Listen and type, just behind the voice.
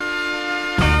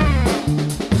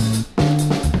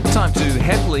to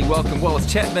happily welcome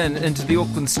Wallace Chapman into the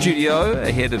Auckland studio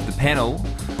ahead of the panel.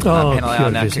 Panel hour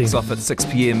now kicks off at 6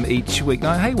 p.m. each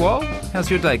weeknight. Hey, Wal, how's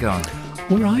your day going?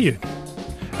 Where are you?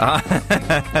 I'm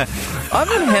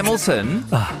in Hamilton,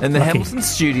 in the lucky. Hamilton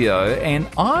studio, and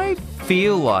I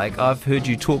feel like I've heard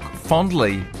you talk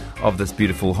fondly of this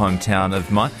beautiful hometown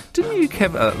of mine. Didn't you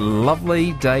have a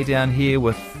lovely day down here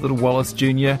with little Wallace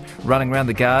Jr. running around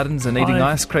the gardens and eating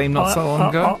ice cream not so long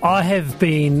ago? I have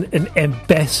been an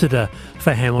ambassador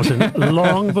for Hamilton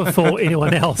long before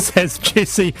anyone else has,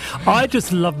 Jesse. I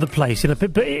just love the place,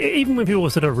 but even when people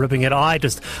were sort of ribbing it, I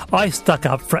stuck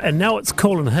up for it, and now it's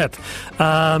cool and hip.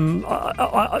 I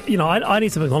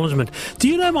need some acknowledgement. Do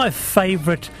you know my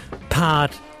favourite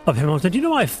part of Hamilton? Do you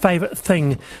know my favourite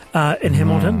thing in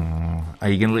Hamilton? Are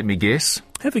you going to let me guess?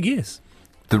 Have a guess.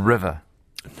 The river.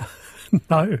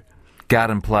 No.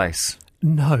 Garden Place.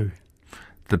 No.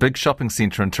 The big shopping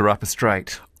centre in Te Rapa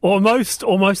Strait. Almost.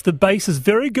 The base is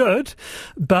very good,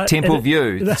 but Temple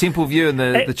View. The Temple View and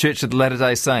the Church of the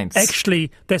Latter-day Saints. Actually,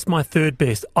 that's my third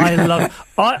best. I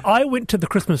love. I went to the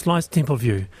Christmas lights at Temple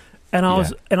View. And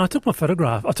I took my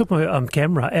photograph. I took my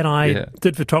camera, and I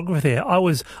did photography there.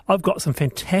 I've got some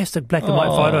fantastic black and white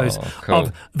photos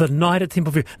of the night at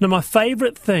Temple View. Now, my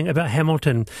favourite thing about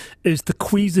Hamilton is the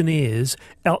Cuisinairs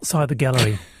outside the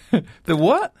gallery. The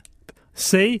what?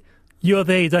 See, you're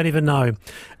there. You don't even know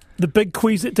the big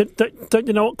Don't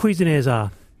you know what Cuisinairs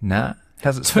are? Nah.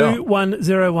 How's it spelled?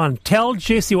 2101. Tell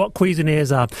Jesse what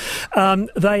Cuisinairs are.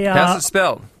 They are. How's it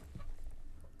spelled?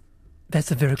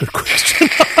 That's a very good question.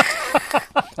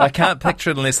 I can't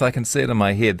picture it unless I can see it in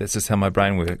my head. That's just how my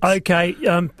brain works. Okay,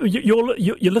 your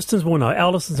listeners will know.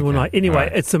 Our listeners will know.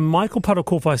 Anyway, It's a Michael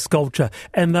Parakorfai sculpture,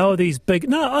 and they were these big...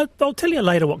 No, I'll tell you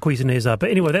later what Cuisinairs are, but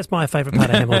anyway, that's my favourite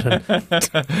part of Hamilton.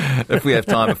 If we have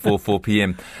time before 4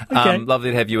 p.m. Okay.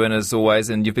 Lovely to have you in, as always,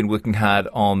 and you've been working hard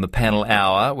on the panel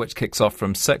hour, which kicks off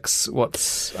from 6.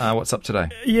 What's up today?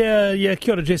 Yeah,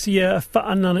 kia ora, Jesse. Yeah,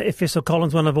 Fa'anana Efeso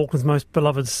Collins, one of Auckland's most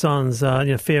beloved sons,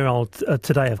 fair old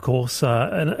today, of course,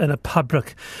 in a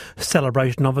public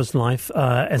celebration of his life.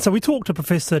 And so we talked to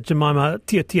Professor Jemima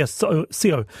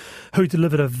Tiatia-Sio, who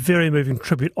delivered a very moving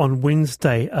tribute on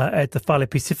Wednesday at the Whale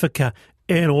Pacifica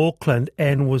in Auckland,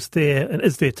 and was there and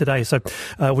is there today. So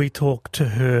we talked to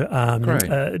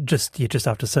her just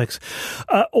after 6.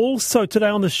 Also today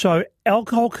on the show,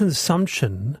 alcohol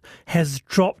consumption has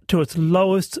dropped to its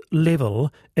lowest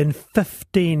level in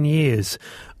 15 years.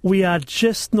 We are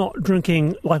just not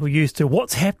drinking like we used to.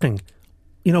 What's happening?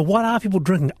 What are people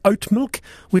drinking? Oat milk?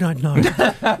 We don't know.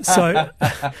 So,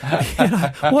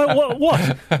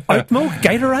 what? Oat milk?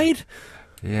 Gatorade?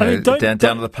 Yeah, I mean, down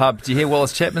to the pub. Do you hear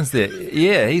Wallace Chapman's there?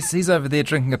 Yeah, he's over there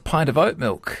drinking a pint of oat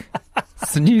milk.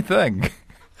 It's a new thing.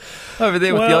 Over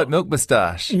there with the oat milk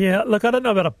moustache. Yeah, look, I don't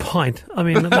know about a pint. I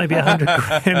mean, maybe 100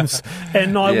 grams,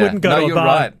 and I wouldn't go to a bar.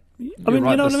 Right. I mean,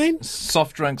 you know what I mean?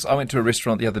 Soft drinks. I went to a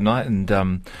restaurant the other night, and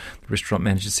the restaurant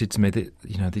manager said to me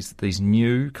that these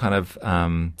new kind of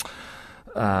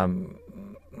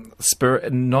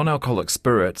non-alcoholic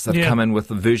spirits that have come in with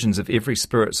the versions of every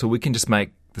spirit, so we can just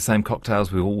make the same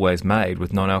cocktails we've always made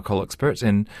with non-alcoholic spirits,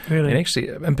 and actually,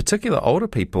 in particular, older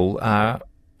people are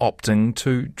opting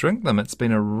to drink them. It's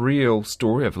been a real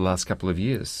story over the last couple of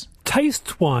years.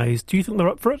 Taste-wise, do you think they're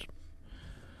up for it?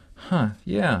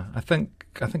 Yeah, I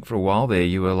think for a while there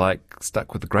you were like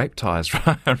stuck with the grape ties,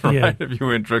 right? Yeah. If you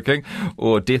weren't drinking,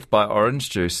 or death by orange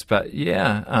juice. But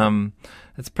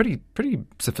it's pretty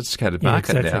sophisticated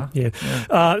market now.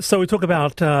 Yeah. So we talk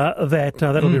about that.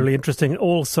 That'll be really interesting.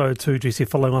 Also, too, GC,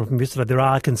 following on from yesterday, there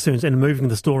are concerns, and moving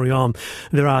the story on,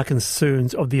 there are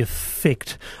concerns of the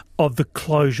effect of the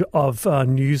closure of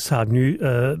News Hub,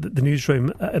 the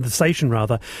newsroom, the station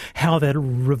rather, how that'll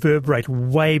reverberate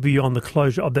way beyond the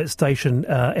closure of that station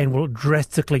and will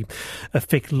drastically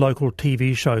affect local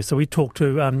TV shows. So we talked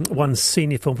to one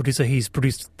senior film producer. He's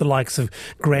produced the likes of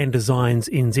Grand Designs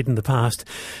NZ in the past.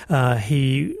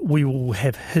 We will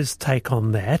have his take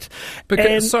on that.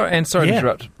 Sorry to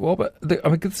interrupt. Well, but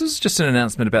this is just an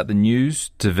announcement about the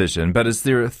news division. But is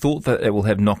there a thought that it will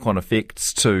have knock-on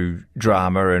effects to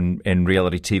drama and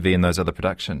reality TV and those other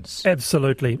productions?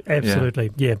 Absolutely,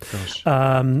 yeah.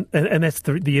 And that's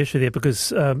the issue there,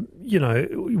 because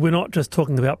we're not just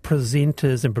talking about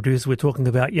presenters and producers. We're talking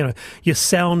about your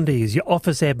soundies, your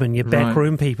office admin, your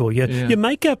backroom people, your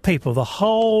makeup people, the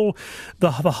whole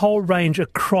range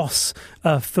across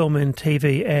film and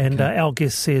TV. And our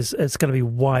guest says it's going to be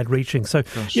wide-reaching. So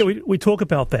we talk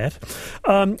about that.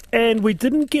 And we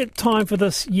didn't get time for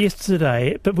this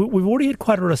yesterday, but we've already had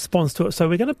quite a response to it. So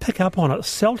we're going to pick up on it.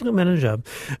 Celtic manager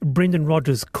Brendan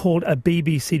Rodgers called a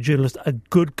BBC journalist a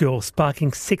good girl,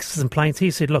 sparking sexist complaints.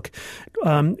 He said, look,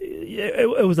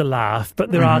 it was a laugh,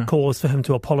 but there are cause for him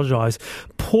to apologise.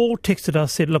 Paul texted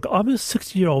us, said, look, I'm a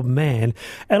 60-year-old man,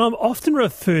 and I'm often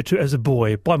referred to as a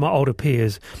boy by my older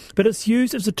peers, but it's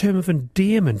used as a term of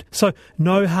endearment, so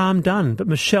no harm done. But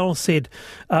Michelle said,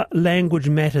 language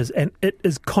matters, and it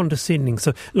is condescending.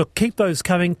 So, look, keep those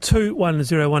coming.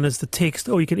 2101 is the text,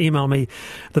 or you can email me,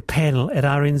 the panel at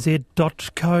rnz.co.nz.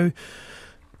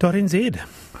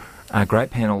 A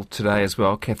great panel today as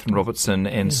well. Catherine Robertson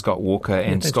and Scott Walker.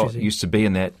 And Scott used to be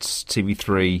in that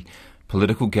TV3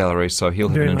 political gallery, so he'll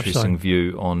have an interesting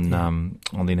view on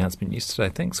the announcement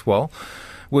yesterday. Thanks. Well,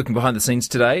 working behind the scenes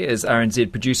today is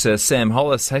RNZ producer Sam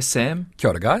Hollis. Hey, Sam.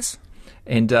 Kia ora, guys.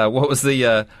 And what's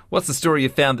the story you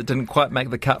found that didn't quite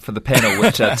make the cut for the panel,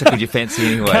 which tickled your fancy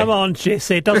anyway? Come on,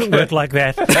 Jesse, it doesn't work like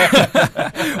that.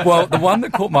 Well, the one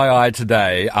that caught my eye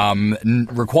today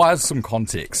requires some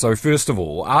context. So first of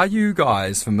all, are you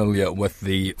guys familiar with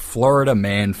the Florida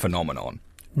man phenomenon?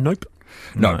 Nope.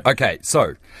 No. Okay,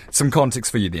 so some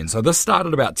context for you then. So this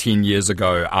started about 10 years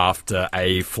ago after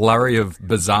a flurry of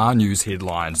bizarre news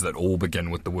headlines that all begin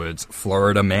with the words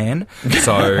Florida man.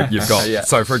 So you've got,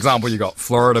 so for example, you've got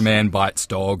Florida man bites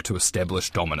dog to establish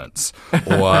dominance,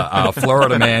 or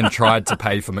Florida man tried to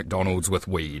pay for McDonald's with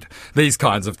weed. These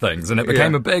kinds of things. And it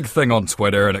became a big thing on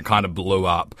Twitter, and it kind of blew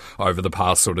up over the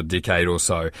past sort of decade or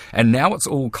so. And now it's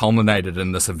all culminated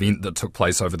in this event that took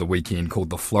place over the weekend called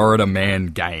the Florida Man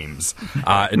Games.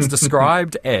 It's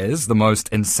described as the most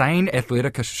insane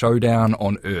athletic showdown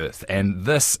on earth, and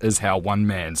this is how one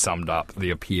man summed up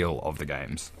the appeal of the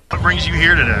games. What brings you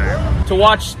here today? To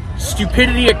watch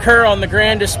stupidity occur on the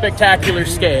grandest spectacular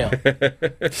scale. So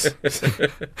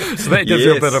that gives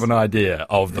you a bit of an idea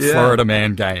of the Florida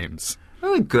Man Games.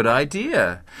 Oh, good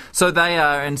idea. So they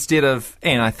are, instead of,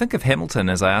 and I think of Hamilton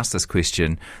as I asked this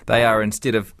question, they are,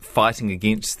 instead of fighting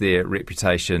against their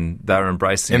reputation, they're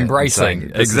embracing it.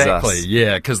 Saying, exactly,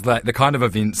 yeah, because the kind of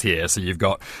events here, so you've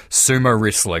got sumo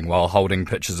wrestling while holding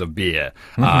pitchers of beer.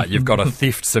 You've got a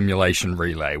theft simulation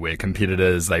relay where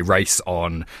competitors, they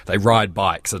ride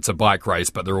bikes. It's a bike race,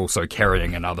 but they're also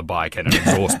carrying another bike and an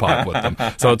exhaust pipe with them.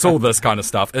 So it's all this kind of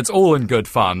stuff. It's all in good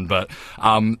fun, but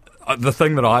the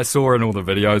thing that I saw in all the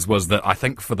videos was that I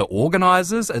think for the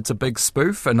organisers, it's a big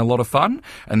spoof and a lot of fun.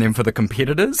 And then for the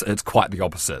competitors, it's quite the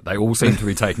opposite. They all seem to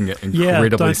be taking it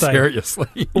incredibly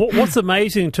seriously. What's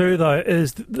amazing too, though,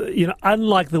 is,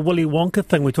 unlike the Willy Wonka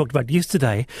thing we talked about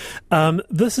yesterday,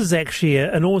 this is actually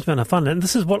an enormous amount of fun. And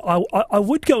this is what I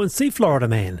would go and see Florida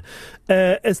Man.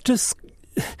 It's just...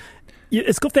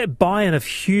 It's got that buy-in of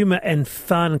humour and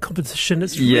fun and competition.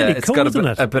 It's really cool, isn't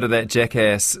it? A bit of that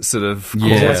jackass sort of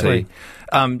quality.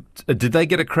 Did they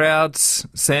get a crowd,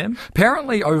 Sam?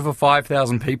 Apparently over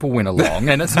 5,000 people went along,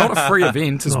 and it's not a free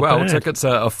event as well. Bad. Tickets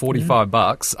are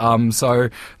 $45. So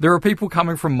there are people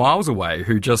coming from miles away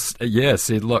who just,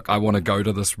 said, look, I want to go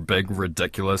to this big,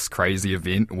 ridiculous, crazy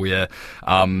event where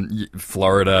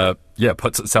Florida...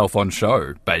 puts itself on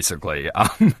show, basically.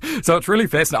 So it's really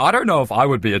fascinating. I don't know if I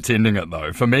would be attending it,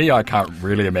 though. For me, I can't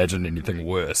really imagine anything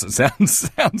worse. It sounds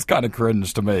kind of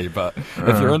cringe to me, but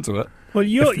if you're into it. Well,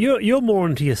 you're more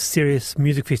into your serious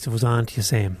music festivals, aren't you,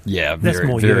 Sam? Yeah,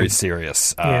 very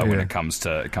serious when it comes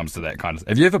to that kind of.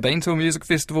 Have you ever been to a music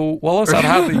festival, Wallace? I'd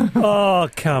hardly. Oh,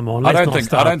 come on! I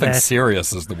don't think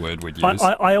serious is the word we'd use.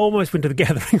 I almost went to the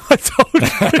gathering. I told you.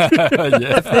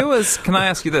 If there was, can I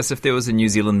ask you this? If there was a New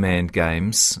Zealand Man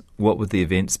Games, what would the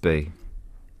events be?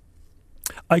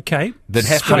 Okay, there'd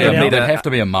have to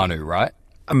be a manu, right?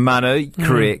 A manu,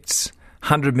 correct.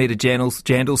 100-metre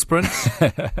jandal sprint.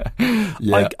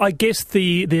 I guess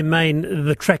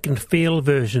the track and field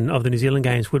version of the New Zealand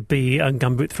Games would be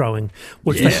gumboot throwing,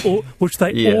 which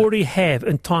they already have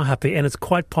in Taihape, and it's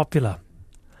quite popular.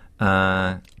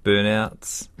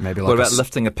 Burnouts. Maybe. What about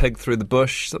lifting a pig through the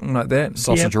bush, something like that?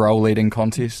 Sausage roll eating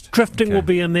contest. Drifting will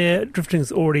be in there.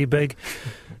 Drifting's already big.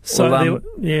 So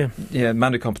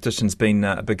Manu competition's been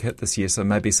a big hit this year, so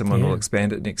maybe someone will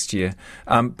expand it next year.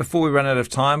 Before we run out of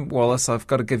time, Wallace, I've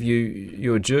got to give you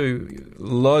your due.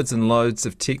 Loads and loads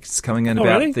of texts coming in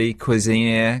about the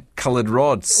Cuisinaire coloured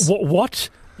rods.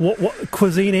 What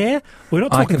Cuisinaire? We're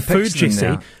not talking food,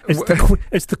 Jesse.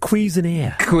 It's the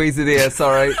Cuisinaire. Cuisinaire,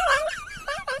 sorry.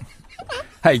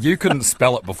 Hey, you couldn't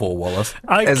spell it before, Wallace.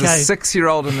 Okay. As a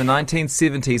 6-year-old in the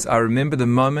 1970s, I remember the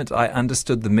moment I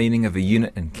understood the meaning of a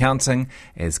unit in counting,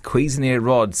 as Cuisinaire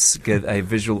rods give a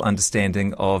visual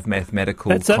understanding of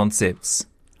mathematical concepts.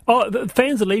 Oh,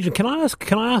 fans of Legion, can I ask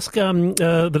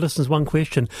the listeners one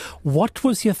question? What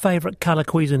was your favourite colour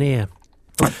Cuisinaire?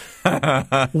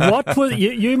 What was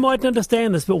you mightn't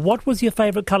understand this, but what was your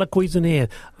favourite colour Cuisinart?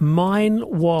 Mine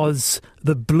was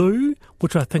the blue,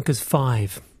 which I think is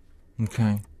 5.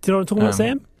 Okay. Do you know what I'm talking about,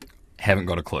 Sam? Haven't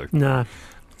got a clue. No.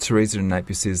 Teresa in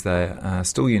Napier says they are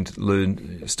still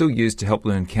used to help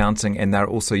learn counting, and they're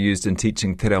also used in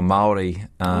teaching te reo Māori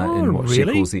in what she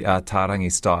calls the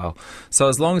Tarangi style. So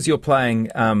as long as you're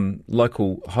playing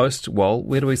local host,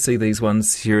 where do we see these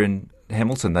ones here in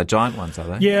Hamilton? They're giant ones, are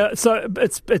they? Yeah, so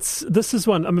it's this is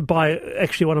one, I mean, by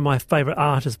actually one of my favourite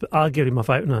artists, but arguably my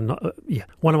favourite,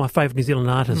 one of my favourite New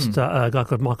Zealand artists, a guy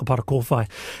called Michael Parakowhai,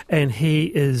 and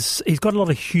he's got a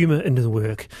lot of humour in his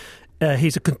work.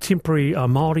 He's a contemporary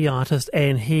Māori artist,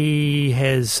 and he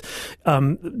has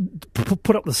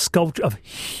put up the sculpture of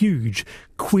huge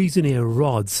Cuisinart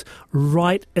rods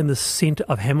right in the centre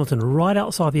of Hamilton, right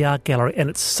outside the art gallery,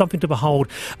 and it's something to behold.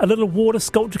 A little water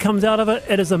sculpture comes out of it.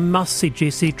 It is a must-see,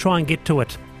 Jesse. Try and get to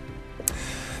it.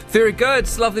 Very good.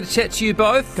 It's lovely to chat to you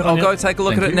both. I'll go take a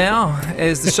look at it now,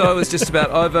 as the show is just about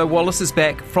over. Wallace is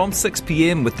back from 6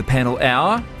 p.m. with the panel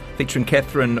hour, featuring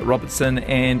Catherine Robertson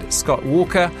and Scott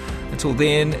Walker. Until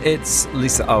then, it's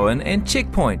Lisa Owen and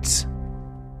Checkpoint.